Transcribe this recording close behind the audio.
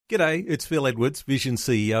G'day, it's Phil Edwards, Vision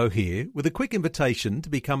CEO here, with a quick invitation to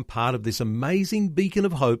become part of this amazing beacon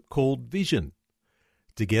of hope called Vision.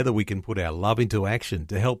 Together we can put our love into action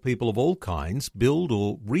to help people of all kinds build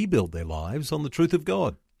or rebuild their lives on the truth of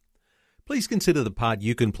God. Please consider the part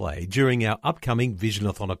you can play during our upcoming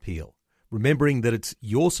Visionathon appeal, remembering that it's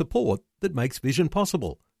your support that makes Vision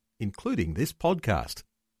possible, including this podcast.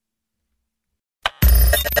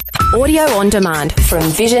 Audio on demand from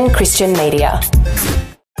Vision Christian Media.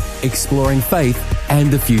 Exploring faith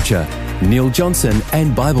and the future. Neil Johnson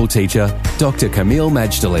and Bible teacher Dr. Kameel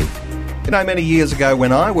Majdali. You know, many years ago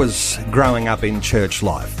when I was growing up in church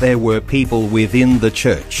life, there were people within the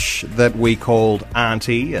church that we called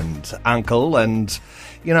auntie and uncle, and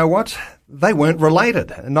you know what? They weren't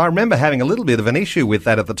related. And I remember having a little bit of an issue with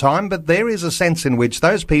that at the time, but there is a sense in which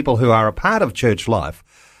those people who are a part of church life,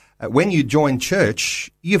 when you join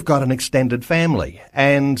church, you've got an extended family,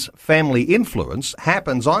 and family influence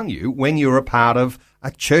happens on you when you're a part of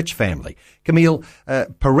a church family. Kameel,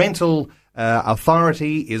 parental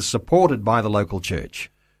authority is supported by the local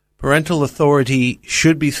church. Parental authority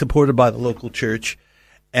should be supported by the local church.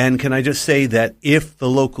 And can I just say that if the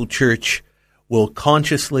local church will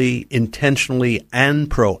consciously, intentionally,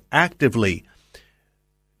 and proactively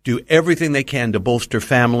do everything they can to bolster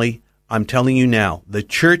family, I'm telling you now, the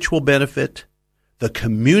church will benefit, the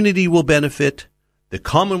community will benefit, the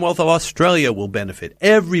Commonwealth of Australia will benefit,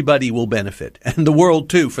 everybody will benefit, and the world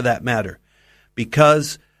too, for that matter,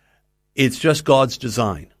 because it's just God's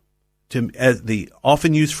design. As the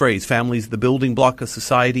often used phrase, family is the building block of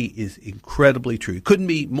society, is incredibly true. Couldn't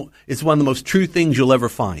be more, it's one of the most true things you'll ever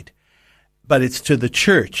find. But it's to the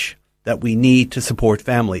church that we need to support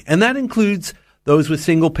family, and that includes those with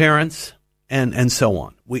single parents, and so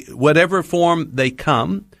on. Whatever form they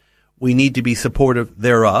come, we need to be supportive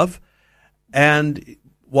thereof, and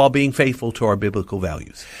while being faithful to our biblical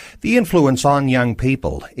values. The influence on young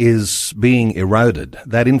people is being eroded.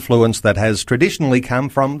 That influence that has traditionally come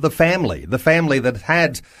from the family that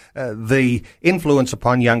had the influence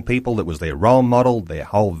upon young people, that was their role model, their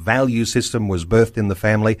whole value system was birthed in the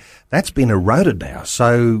family. That's been eroded now,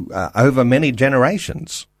 so over many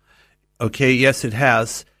generations. Okay, yes, it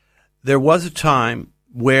has. There was a time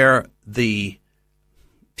where the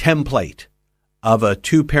template of a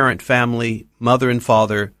two-parent family, mother and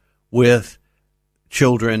father with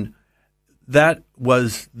children, that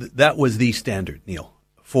was the standard, Neil,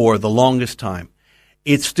 for the longest time.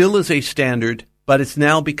 It still is a standard, but it's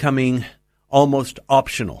now becoming almost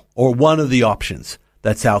optional, or one of the options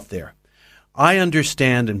that's out there. I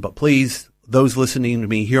understand, but please, those listening to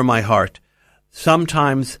me, hear my heart.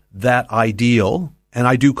 Sometimes that ideal, and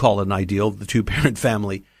I do call it an ideal, the two-parent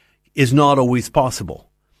family, is not always possible.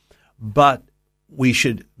 But we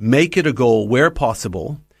should make it a goal where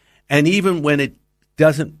possible, and even when it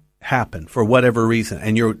doesn't happen for whatever reason,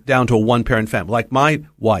 and you're down to a one-parent family. Like my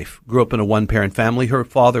wife grew up in a one-parent family. Her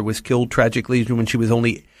father was killed tragically when she was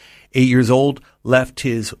only 8 years old, left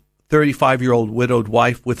his 35-year-old widowed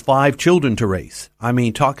wife with 5 children to raise. I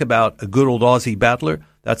mean, talk about a good old Aussie battler.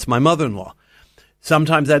 That's my mother-in-law.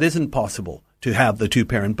 Sometimes that isn't possible to have the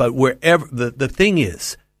two-parent, but wherever the thing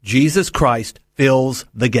is, Jesus Christ fills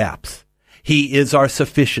the gaps. He is our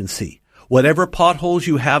sufficiency. Whatever potholes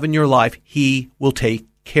you have in your life, He will take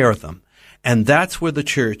care of them. And that's where the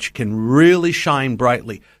church can really shine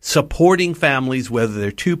brightly, supporting families, whether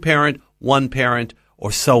they're two-parent, one-parent,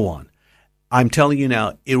 or so on. I'm telling you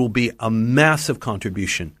now, it will be a massive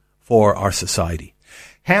contribution for our society.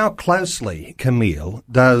 How closely, Kameel,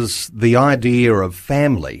 does the idea of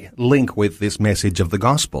family link with this message of the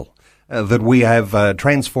gospel? That we have a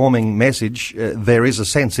transforming message. There is a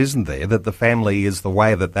sense, isn't there, that the family is the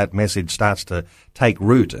way that message starts to take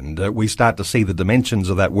root, and we start to see the dimensions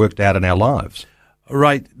of that worked out in our lives.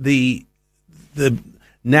 Right. The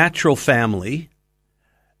natural family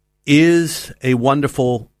is a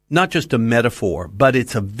wonderful, not just a metaphor, but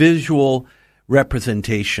it's a visual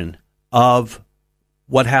representation of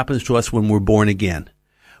what happens to us when we're born again.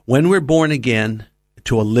 When we're born again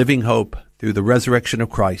to a living hope through the resurrection of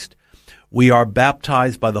Christ, we are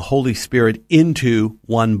baptized by the Holy Spirit into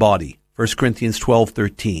one body, 1 Corinthians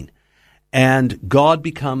 12:13. And God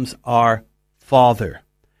becomes our Father,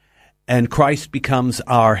 and Christ becomes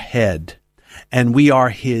our head, and we are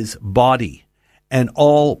His body, and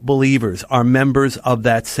all believers are members of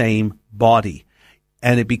that same body,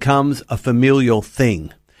 and it becomes a familial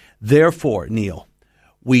thing. Therefore, Neil,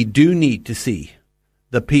 we do need to see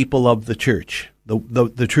the people of the church,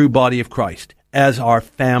 the true body of Christ, as our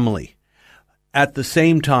family. At the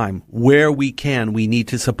same time, where we can, we need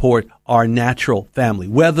to support our natural family,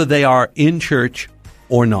 whether they are in church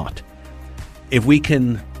or not. If we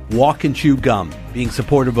can walk and chew gum, being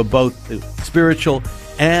supportive of both the spiritual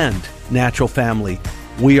and natural family,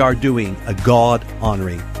 we are doing a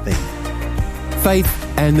God-honoring thing.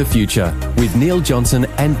 Faith and the Future with Neil Johnson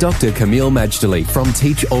and Dr. Camille Majdali from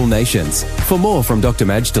Teach All Nations. For more from Dr.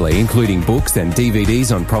 Majdali, including books and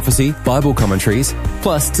DVDs on prophecy, Bible commentaries,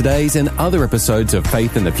 plus today's and other episodes of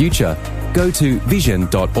Faith and the Future, go to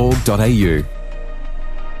vision.org.au.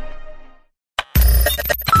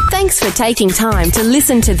 Thanks for taking time to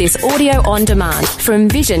listen to this audio on demand from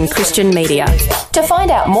Vision Christian Media. To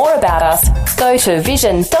find out more about us, go to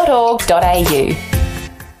vision.org.au.